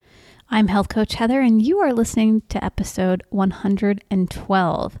I'm Health Coach Heather, and you are listening to episode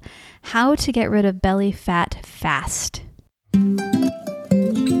 112, How to Get Rid of Belly Fat Fast.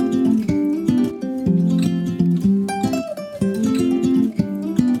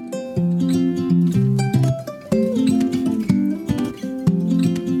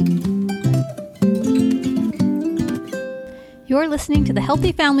 You're listening to the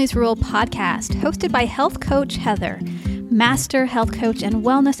Healthy Families Rule podcast, hosted by Health Coach Heather, Master Health Coach and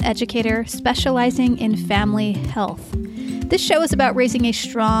Wellness Educator specializing in family health. This show is about raising a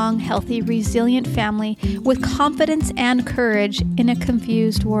strong, healthy, resilient family with confidence and courage in a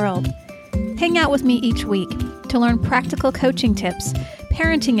confused world. Hang out with me each week to learn practical coaching tips,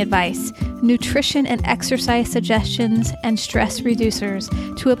 parenting advice, nutrition and exercise suggestions, and stress reducers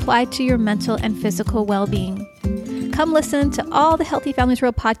to apply to your mental and physical well-being. Come listen to all the Healthy Families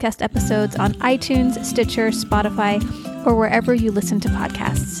Rule podcast episodes on iTunes, Stitcher, Spotify, or wherever you listen to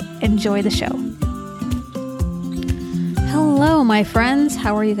podcasts. Enjoy the show. Hello, my friends.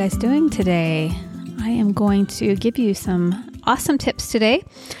 How are you guys doing today? I am going to give you some awesome tips today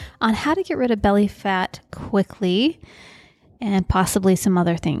on how to get rid of belly fat quickly and possibly some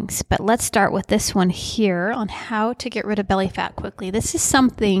other things. But let's start with this one here on how to get rid of belly fat quickly. This is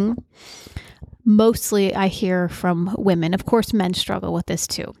something mostly I hear from women. Of course, men struggle with this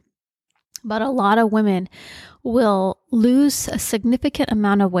too. But a lot of women will lose a significant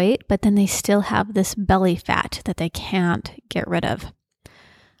amount of weight, but then they still have this belly fat that they can't get rid of.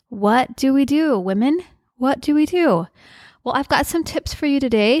 What do we do, women? What do we do? Well, I've got some tips for you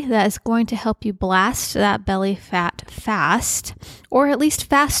today that is going to help you blast that belly fat fast, or at least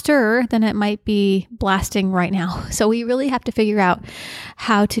faster than it might be blasting right now. So we really have to figure out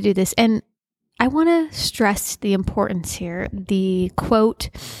how to do this. And I want to stress the importance here, the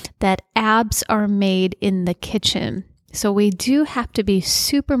quote that abs are made in the kitchen. So we do have to be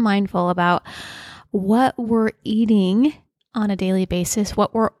super mindful about what we're eating on a daily basis,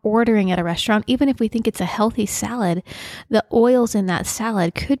 what we're ordering at a restaurant. Even if we think it's a healthy salad, the oils in that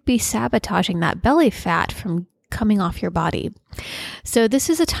salad could be sabotaging that belly fat from coming off your body. So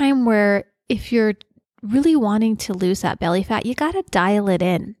this is a time where if you're really wanting to lose that belly fat, you got to dial it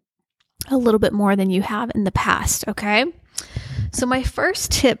in a little bit more than you have in the past, okay? So my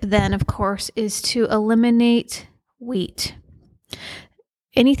first tip then, of course, is to eliminate wheat.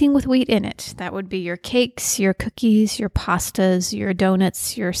 Anything with wheat in it. That would be your cakes, your cookies, your pastas, your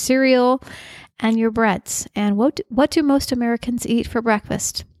donuts, your cereal, and your breads. And what do most Americans eat for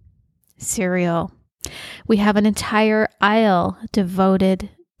breakfast? Cereal. We have an entire aisle devoted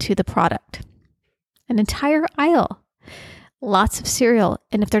to the product. An entire aisle. Lots of cereal.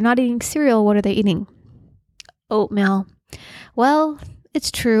 And if they're not eating cereal, what are they eating? Oatmeal. Well, it's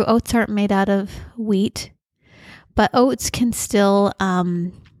true. Oats aren't made out of wheat, but oats can still,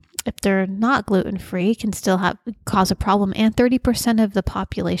 if they're not gluten-free, can still cause a problem. And 30% of the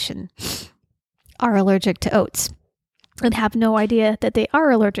population are allergic to oats and have no idea that they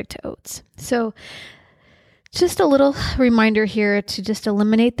are allergic to oats. So just a little reminder here to just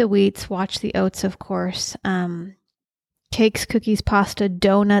eliminate the wheats, watch the oats, of course. Cakes, cookies, pasta,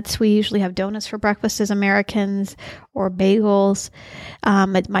 donuts. We usually have donuts for breakfast as Americans, or bagels.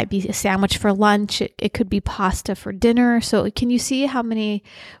 It might be a sandwich for lunch. It could be pasta for dinner. So can you see how many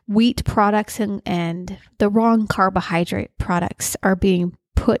wheat products and the wrong carbohydrate products are being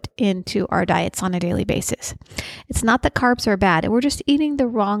put into our diets on a daily basis? It's not that carbs are bad. We're just eating the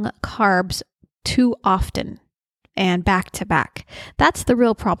wrong carbs too often and back to back. That's the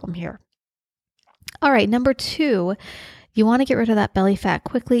real problem here. All right, number 2, you want to get rid of that belly fat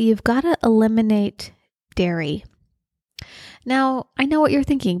quickly. You've got to eliminate dairy. Now, I know what you're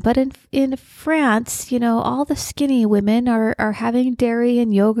thinking, but in France, all the skinny women are having dairy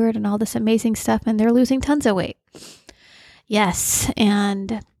and yogurt and all this amazing stuff, and they're losing tons of weight. Yes,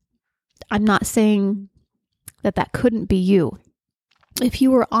 and I'm not saying that couldn't be you. If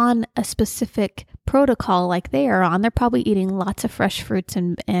you were on a specific protocol like they are on, they're probably eating lots of fresh fruits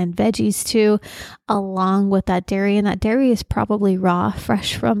and veggies too, along with that dairy. And that dairy is probably raw,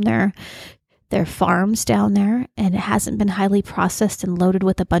 fresh from their farms down there, and it hasn't been highly processed and loaded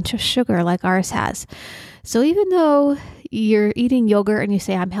with a bunch of sugar like ours has. So even though you're eating yogurt and you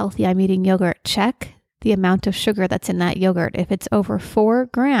say, I'm healthy, I'm eating yogurt, check the amount of sugar that's in that yogurt. If it's over 4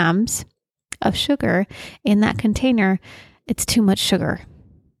 grams of sugar in that container, it's too much sugar.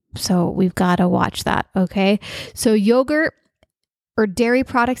 So we've got to watch that, okay? So yogurt or dairy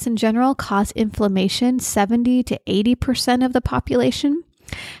products in general cause inflammation. 70 to 80% of the population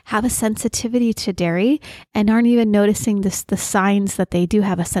have a sensitivity to dairy and aren't even noticing the signs that they do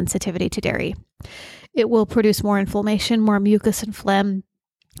have a sensitivity to dairy. It will produce more inflammation, more mucus and phlegm,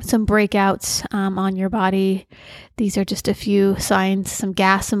 some breakouts on your body. These are just a few signs, some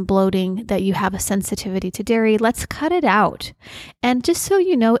gas and bloating, that you have a sensitivity to dairy. Let's cut it out. And just so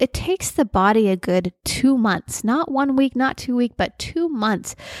you know, it takes the body a good 2 months, not 1 week, not 2 weeks, but 2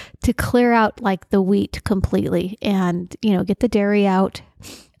 months to clear out like the wheat completely and, get the dairy out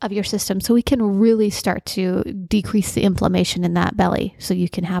of your system so we can really start to decrease the inflammation in that belly so you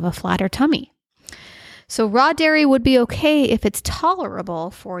can have a flatter tummy. So raw dairy would be okay if it's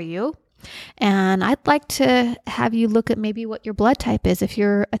tolerable for you. And I'd like to have you look at maybe what your blood type is. If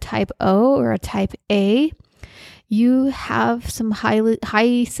you're a type O or a type A, you have some high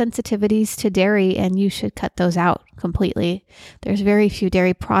sensitivities to dairy, and you should cut those out completely. There's very few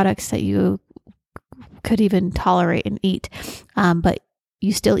dairy products that you could even tolerate and eat, but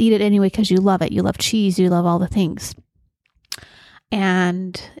you still eat it anyway because you love it. You love cheese. You love all the things.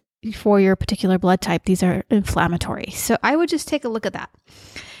 And for your particular blood type, these are inflammatory. So I would just take a look at that.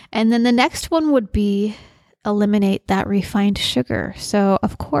 And then the next one would be eliminate that refined sugar. So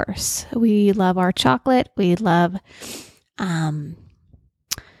of course, we love our chocolate. We love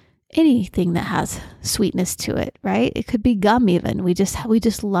anything that has sweetness to it, right? It could be gum even. We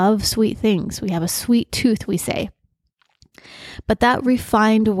just love sweet things. We have a sweet tooth, we say. But that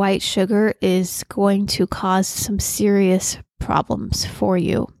refined white sugar is going to cause some serious problems for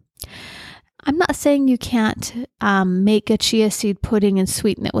you. I'm not saying you can't make a chia seed pudding and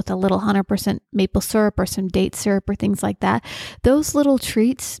sweeten it with a little 100% maple syrup or some date syrup or things like that. Those little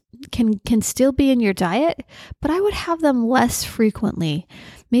treats can still be in your diet, but I would have them less frequently,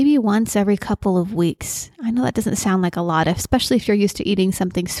 maybe once every couple of weeks. I know that doesn't sound like a lot, especially if you're used to eating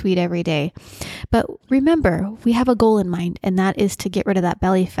something sweet every day. But remember, we have a goal in mind, and that is to get rid of that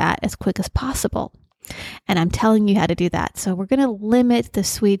belly fat as quick as possible. And I'm telling you how to do that. So we're going to limit the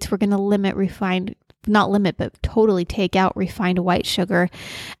sweets. We're going to limit but totally take out refined white sugar.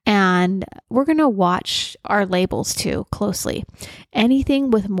 And we're going to watch our labels too closely.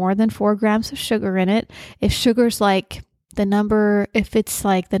 Anything with more than 4 grams of sugar in it, if sugar's like if it's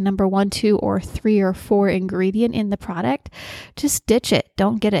like the number 1, 2, or 3 or 4 ingredient in the product, just ditch it.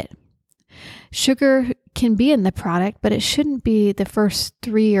 Don't get it. Sugar can be in the product, but it shouldn't be the first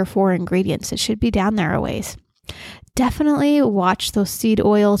 3 or 4 ingredients. It should be down there a ways. Definitely watch those seed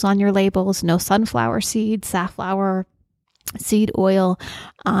oils on your labels. No sunflower seeds, safflower seed oil,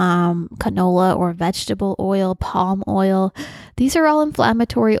 canola or vegetable oil, palm oil. These are all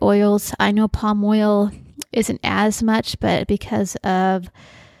inflammatory oils. I know palm oil isn't as much, but because of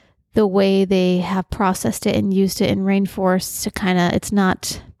the way they have processed it and used it in rainforests to it's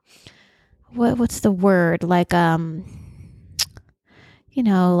not... What's the word? Like,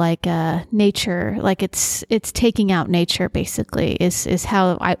 nature, like it's taking out nature basically is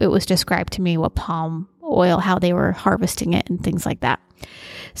how it was described to me, what palm oil, how they were harvesting it and things like that.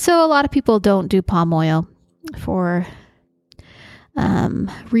 So a lot of people don't do palm oil for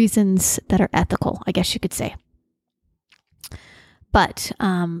reasons that are ethical, I guess you could say. But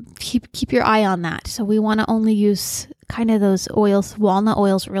keep your eye on that. So we want to only use kind of those oils. Walnut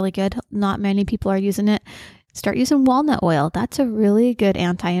oil is really good. Not many people are using it. Start using walnut oil. That's a really good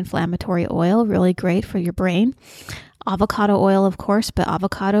anti-inflammatory oil, really great for your brain. Avocado oil, of course, but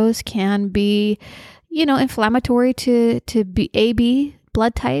avocados can be, inflammatory to AB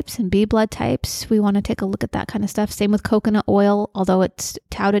blood types and B blood types. We want to take a look at that kind of stuff. Same with coconut oil. Although it's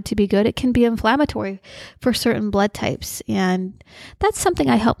touted to be good, it can be inflammatory for certain blood types. And that's something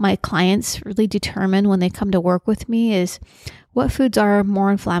I help my clients really determine when they come to work with me is what foods are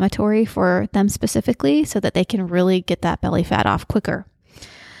more inflammatory for them specifically so that they can really get that belly fat off quicker.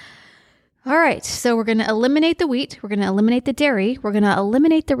 All right, so we're going to eliminate the wheat. We're going to eliminate the dairy. We're going to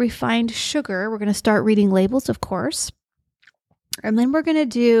eliminate the refined sugar. We're going to start reading labels, of course. And then we're going to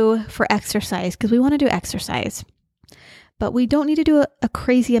do for exercise, because we want to do exercise. But we don't need to do a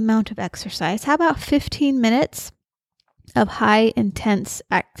crazy amount of exercise. How about 15 minutes of high intense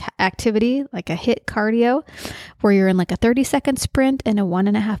activity, like a HIIT cardio, where you're in like a 30-second sprint and a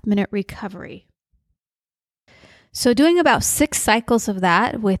 1.5 minute recovery. So doing about 6 cycles of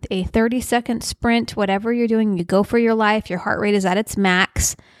that with a 30-second sprint, whatever you're doing, you go for your life, your heart rate is at its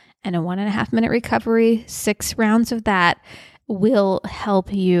max, and a 1.5 minute recovery, 6 rounds of that will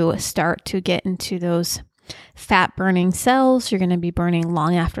help you start to get into those fat burning cells. You're going to be burning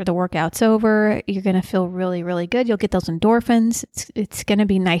long after the workout's over. You're going to feel really, really good. You'll get those endorphins. It's going to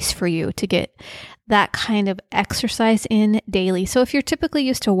be nice for you to get that kind of exercise in daily. So if you're typically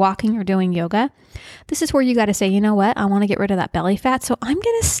used to walking or doing yoga, this is where you got to say, you know what? I want to get rid of that belly fat. So I'm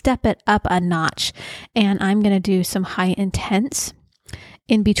going to step it up a notch and I'm going to do some high intense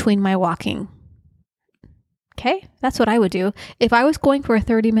in between my walking. Okay, that's what I would do. If I was going for a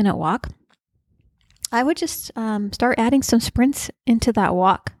 30-minute walk, I would just start adding some sprints into that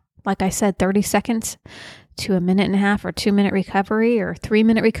walk. Like I said, 30 seconds to a minute and a half, or 2-minute recovery, or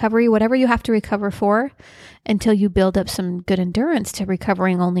 3-minute recovery, whatever you have to recover for, until you build up some good endurance to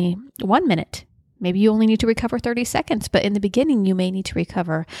recovering only 1 minute. Maybe you only need to recover 30 seconds, but in the beginning, you may need to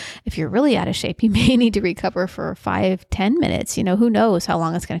recover. If you're really out of shape, you may need to recover for 5-10 minutes. Who knows how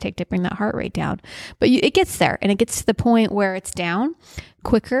long it's going to take to bring that heart rate down. But it gets there, and it gets to the point where it's down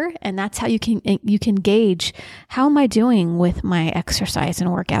quicker, and that's how you can gauge, how am I doing with my exercise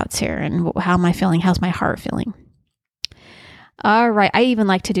and workouts here, and how am I feeling? How's my heart feeling? All right. I even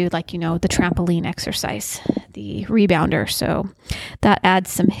like to do the trampoline exercise, the rebounder. So that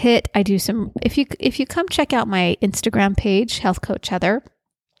adds some HIIT. I do some, if you come check out my Instagram page, Health Coach Heather,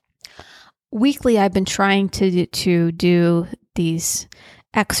 weekly, I've been trying to do these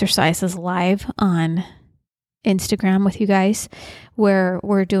exercises live on Instagram with you guys, where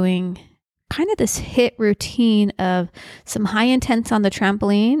we're doing kind of this HIIT routine of some high intense on the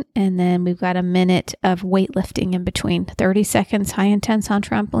trampoline, and then we've got a minute of weightlifting in between. 30 seconds high intense on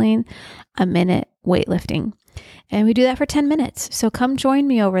trampoline, a minute weightlifting. And we do that for 10 minutes. So come join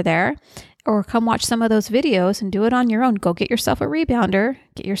me over there, or come watch some of those videos and do it on your own. Go get yourself a rebounder,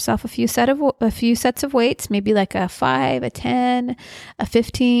 get yourself a few sets of weights, maybe like a 5, a 10, a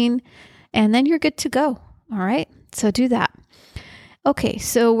 15, and then you're good to go. All right. So do that. Okay,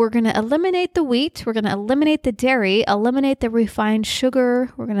 so we're going to eliminate the wheat, we're going to eliminate the dairy, eliminate the refined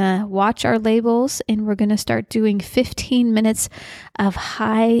sugar, we're going to watch our labels, and we're going to start doing 15 minutes of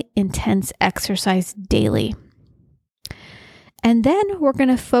high intense exercise daily. And then we're going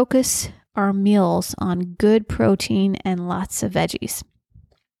to focus our meals on good protein and lots of veggies.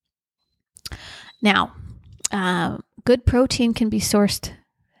 Now, good protein can be sourced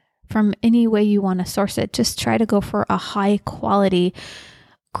from any way you want to source it. Just try to go for a high quality,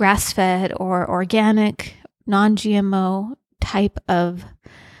 grass-fed or organic, non-GMO type of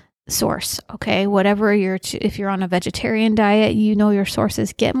source. Okay. Whatever if you're on a vegetarian diet, your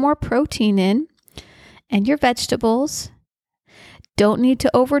sources. Get more protein in, and your vegetables. Don't need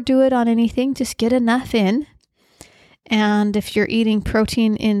to overdo it on anything. Just get enough in. And if you're eating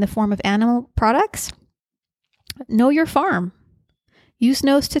protein in the form of animal products, know your farm. Use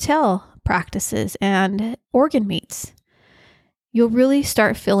nose to tail practices and organ meats. You'll really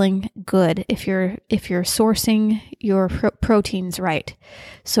start feeling good if you're sourcing your proteins right.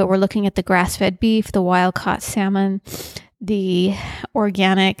 So we're looking at the grass-fed beef, the wild-caught salmon, the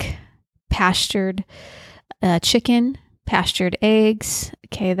organic pastured chicken, pastured eggs.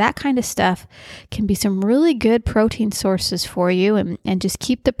 Okay, that kind of stuff can be some really good protein sources for you, and just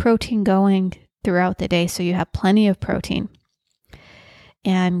keep the protein going throughout the day so you have plenty of protein.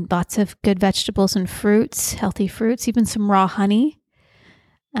 And lots of good vegetables and fruits, healthy fruits, even some raw honey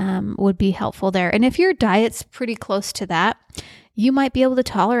would be helpful there. And if your diet's pretty close to that, you might be able to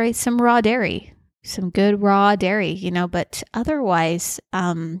tolerate some raw dairy, some good raw dairy, but otherwise,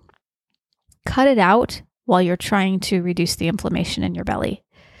 cut it out while you're trying to reduce the inflammation in your belly.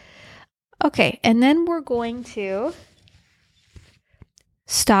 Okay, and then we're going to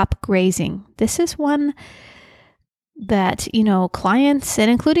stop grazing. This is one that, clients, and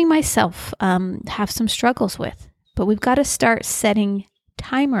including myself, have some struggles with. But we've got to start setting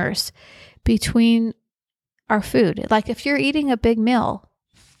timers between our food. Like if you're eating a big meal,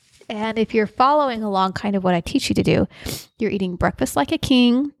 and if you're following along kind of what I teach you to do, you're eating breakfast like a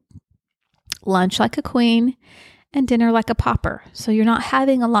king, lunch like a queen, and dinner like a pauper. So you're not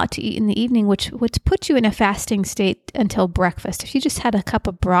having a lot to eat in the evening, which puts you in a fasting state until breakfast. If you just had a cup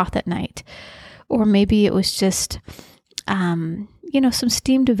of broth at night, or maybe it was just some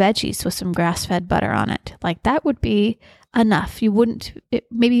steamed veggies with some grass-fed butter on it. Like that would be enough.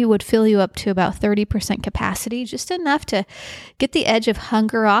 Maybe it would fill you up to about 30% capacity, just enough to get the edge of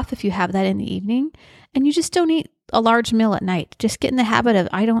hunger off if you have that in the evening. And you just don't eat a large meal at night. Just get in the habit of,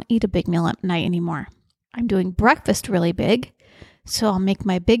 I don't eat a big meal at night anymore. I'm doing breakfast really big. So I'll make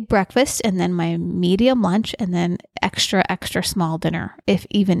my big breakfast and then my medium lunch and then extra small dinner, if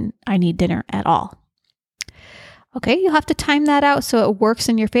even I need dinner at all. Okay, you'll have to time that out so it works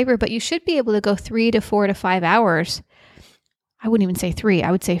in your favor, but you should be able to go 3 to 4 to 5 hours. I wouldn't even say 3.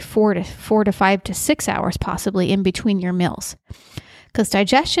 I would say 4 to 5 to 6 hours possibly in between your meals. Because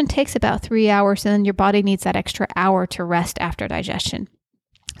digestion takes about 3 hours, and then your body needs that extra hour to rest after digestion.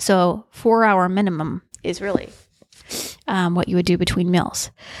 So 4-hour minimum is really what you would do between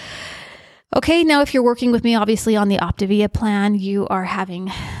meals. Okay, now if you're working with me, obviously on the Optavia plan, you are having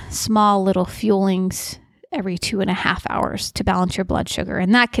small little fuelings every 2.5 hours to balance your blood sugar.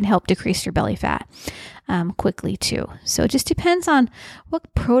 And that can help decrease your belly fat quickly too. So it just depends on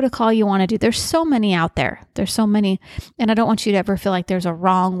what protocol you want to do. There's so many out there. There's so many. And I don't want you to ever feel like there's a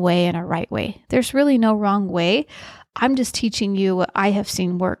wrong way and a right way. There's really no wrong way. I'm just teaching you what I have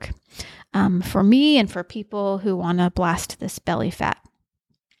seen work for me and for people who want to blast this belly fat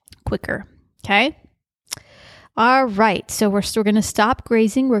quicker. Okay. All right. So we're going to stop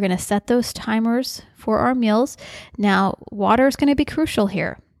grazing. We're going to set those timers for our meals. Now, water is going to be crucial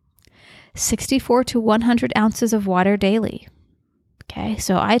here. 64 to 100 ounces of water daily. Okay,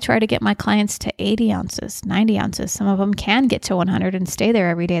 so I try to get my clients to 80 ounces, 90 ounces. Some of them can get to 100 and stay there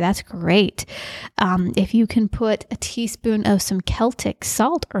every day. That's great. If you can put a teaspoon of some Celtic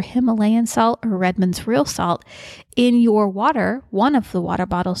salt or Himalayan salt or Redmond's real salt in your water, one of the water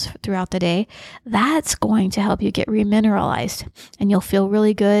bottles throughout the day, that's going to help you get remineralized, and you'll feel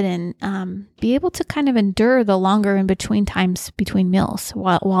really good and be able to kind of endure the longer in between times between meals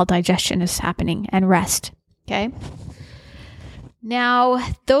while digestion is happening and rest. Okay. Now,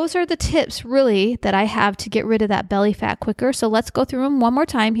 those are the tips really that I have to get rid of that belly fat quicker. So let's go through them one more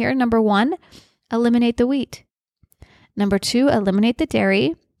time here. Number 1, eliminate the wheat. Number 2, eliminate the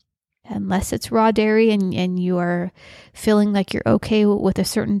dairy, unless it's raw dairy and you are feeling like you're okay with a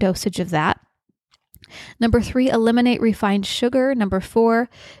certain dosage of that. Number 3, eliminate refined sugar. Number 4,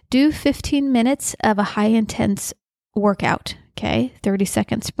 do 15 minutes of a high intense workout. Okay,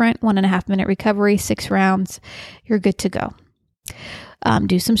 30-second sprint, 1.5 minute recovery, 6 rounds. You're good to go.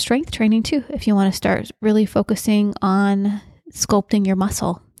 Do some strength training too. If you want to start really focusing on sculpting your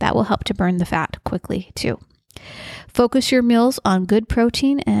muscle, that will help to burn the fat quickly too. Focus your meals on good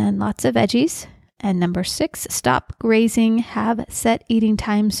protein and lots of veggies. And number 6, stop grazing, have set eating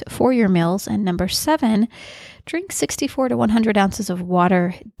times for your meals. And number 7, drink 64 to 100 ounces of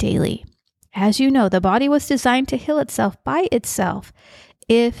water daily. As you know, the body was designed to heal itself by itself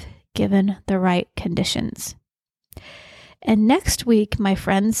if given the right conditions. And next week, my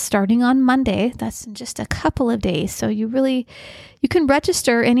friends, starting on Monday, that's in just a couple of days. So you can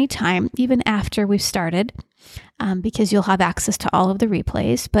register anytime, even after we've started, because you'll have access to all of the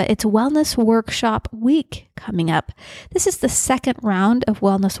replays. But it's Wellness Workshop Week coming up. This is the second round of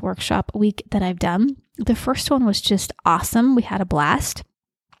Wellness Workshop Week that I've done. The first one was just awesome. We had a blast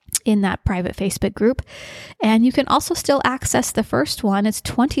in that private Facebook group. And you can also still access the first one. It's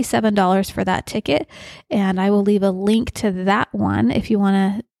 $27 for that ticket. And I will leave a link to that one if you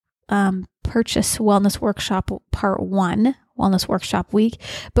want to purchase Wellness Workshop Part 1, Wellness Workshop Week.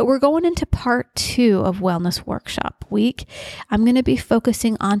 But we're going into Part 2 of Wellness Workshop Week. I'm going to be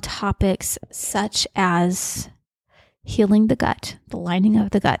focusing on topics such as healing the gut, the lining of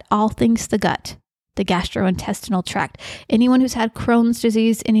the gut, all things the gut, the gastrointestinal tract. Anyone who's had Crohn's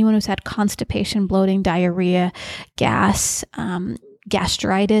disease, anyone who's had constipation, bloating, diarrhea, gas,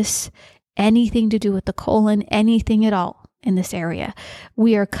 gastritis, anything to do with the colon, anything at all in this area,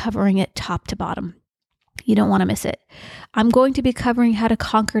 we are covering it top to bottom. You don't want to miss it. I'm going to be covering how to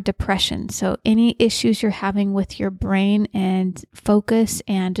conquer depression. So any issues you're having with your brain and focus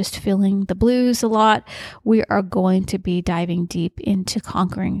and just feeling the blues a lot, we are going to be diving deep into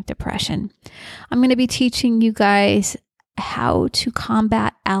conquering depression. I'm going to be teaching you guys how to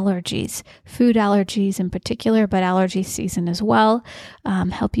combat allergies, food allergies in particular, but allergy season as well.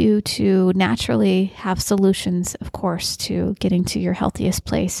 Help you to naturally have solutions, of course, to getting to your healthiest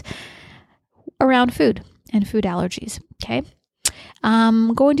place around food and food allergies. Okay.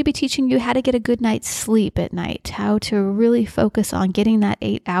 I'm going to be teaching you how to get a good night's sleep at night, how to really focus on getting that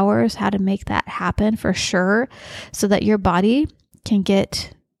 8 hours, how to make that happen for sure, so that your body can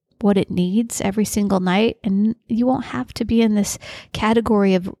get what it needs every single night. And you won't have to be in this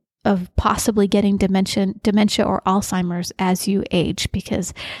category of possibly getting dementia or Alzheimer's as you age,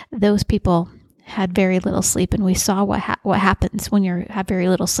 because those people had very little sleep. And we saw what happens when you have very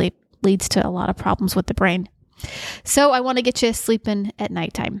little sleep. Leads to a lot of problems with the brain. So I want to get you sleeping at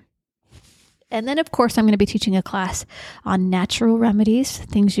nighttime. And then, of course, I'm going to be teaching a class on natural remedies,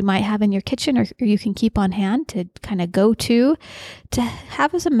 things you might have in your kitchen or you can keep on hand to kind of go to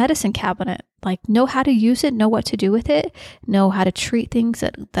have as a medicine cabinet. Like, know how to use it, know what to do with it, know how to treat things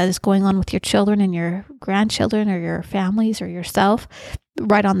that is going on with your children and your grandchildren or your families or yourself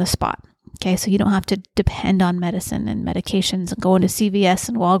right on the spot. Okay, so you don't have to depend on medicine and medications and go into CVS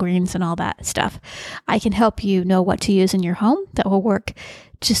and Walgreens and all that stuff. I can help you know what to use in your home that will work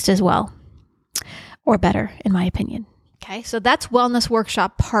just as well or better, in my opinion. Okay, so that's Wellness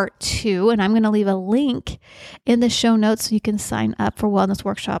Workshop Part 2, and I'm going to leave a link in the show notes so you can sign up for Wellness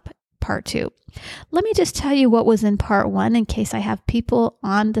Workshop part 2. Let me just tell you what was in part 1 in case I have people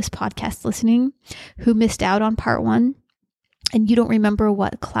on this podcast listening who missed out on part 1 and you don't remember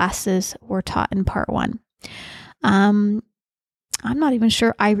what classes were taught in part 1. I'm not even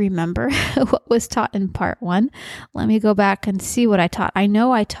sure I remember what was taught in part 1. Let me go back and see what I taught. I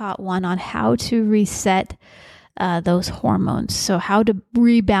know I taught one on how to reset those hormones. So how to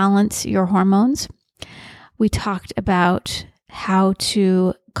rebalance your hormones. We talked about how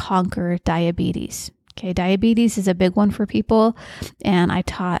to conquer diabetes. Okay, diabetes is a big one for people, and I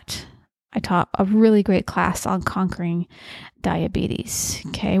taught a really great class on conquering diabetes.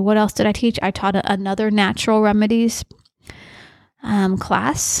 Okay, what else did I teach? I taught another natural remedies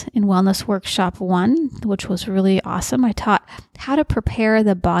class in Wellness Workshop 1, which was really awesome. I taught how to prepare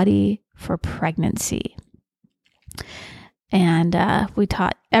the body for pregnancy. And we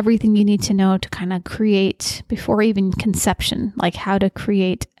taught everything you need to know to kind of create, before even conception, like how to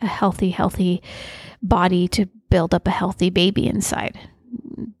create a healthy body to build up a healthy baby inside.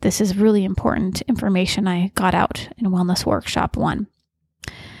 This is really important information I got out in Wellness Workshop 1.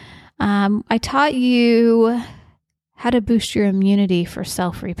 I taught you how to boost your immunity for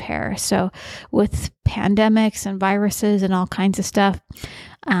self-repair. So with pandemics and viruses and all kinds of stuff,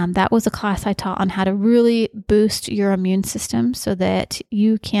 that was a class I taught on how to really boost your immune system so that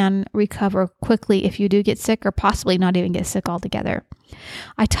you can recover quickly if you do get sick, or possibly not even get sick altogether.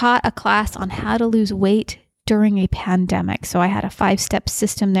 I taught a class on how to lose weight during a pandemic. So I had a 5-step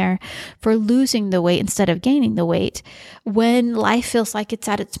system there for losing the weight instead of gaining the weight when life feels like it's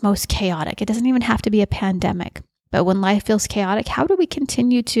at its most chaotic. It doesn't even have to be a pandemic. But when life feels chaotic, how do we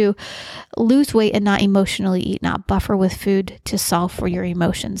continue to lose weight and not emotionally eat, not buffer with food to solve for your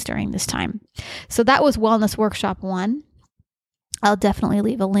emotions during this time? So that was Wellness Workshop 1. I'll definitely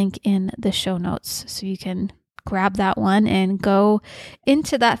leave a link in the show notes so you can grab that one and go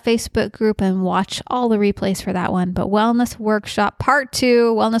into that Facebook group and watch all the replays for that one. But Wellness Workshop Part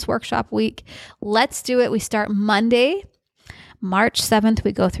 2, Wellness Workshop Week. Let's do it. We start Monday, March 7th,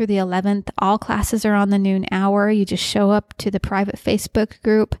 we go through the 11th. All classes are on the noon hour. You just show up to the private Facebook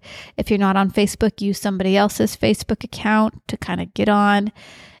group. If you're not on Facebook, use somebody else's Facebook account to kind of get on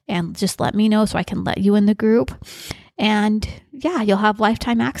and just let me know so I can let you in the group. And yeah, you'll have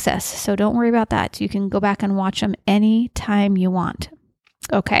lifetime access. So don't worry about that. You can go back and watch them anytime you want.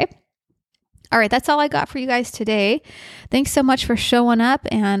 Okay. All right. That's all I got for you guys today. Thanks so much for showing up,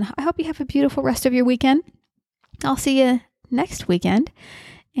 and I hope you have a beautiful rest of your weekend. I'll see you next weekend,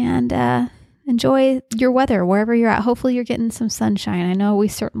 and enjoy your weather wherever you're at. Hopefully you're getting some sunshine. I know we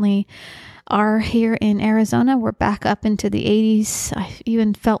certainly are here in Arizona. We're back up into the 80s. I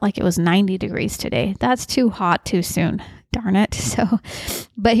even felt like it was 90 degrees today. That's too hot too soon. Darn it. So,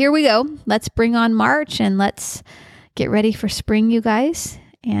 but here we go. Let's bring on March and let's get ready for spring, you guys,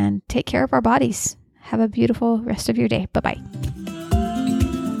 and take care of our bodies. Have a beautiful rest of your day. Bye-bye.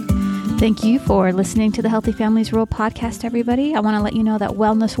 Thank you for listening to the Healthy Families Rule podcast, everybody. I want to let you know that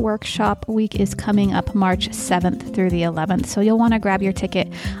Wellness Workshop Week is coming up March 7th through the 11th. So you'll want to grab your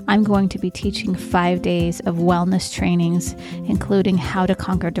ticket. I'm going to be teaching 5 days of wellness trainings, including how to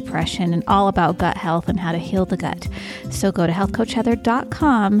conquer depression and all about gut health and how to heal the gut. So go to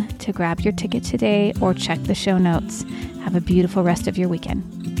healthcoachheather.com to grab your ticket today or check the show notes. Have a beautiful rest of your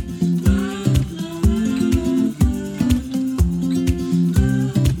weekend.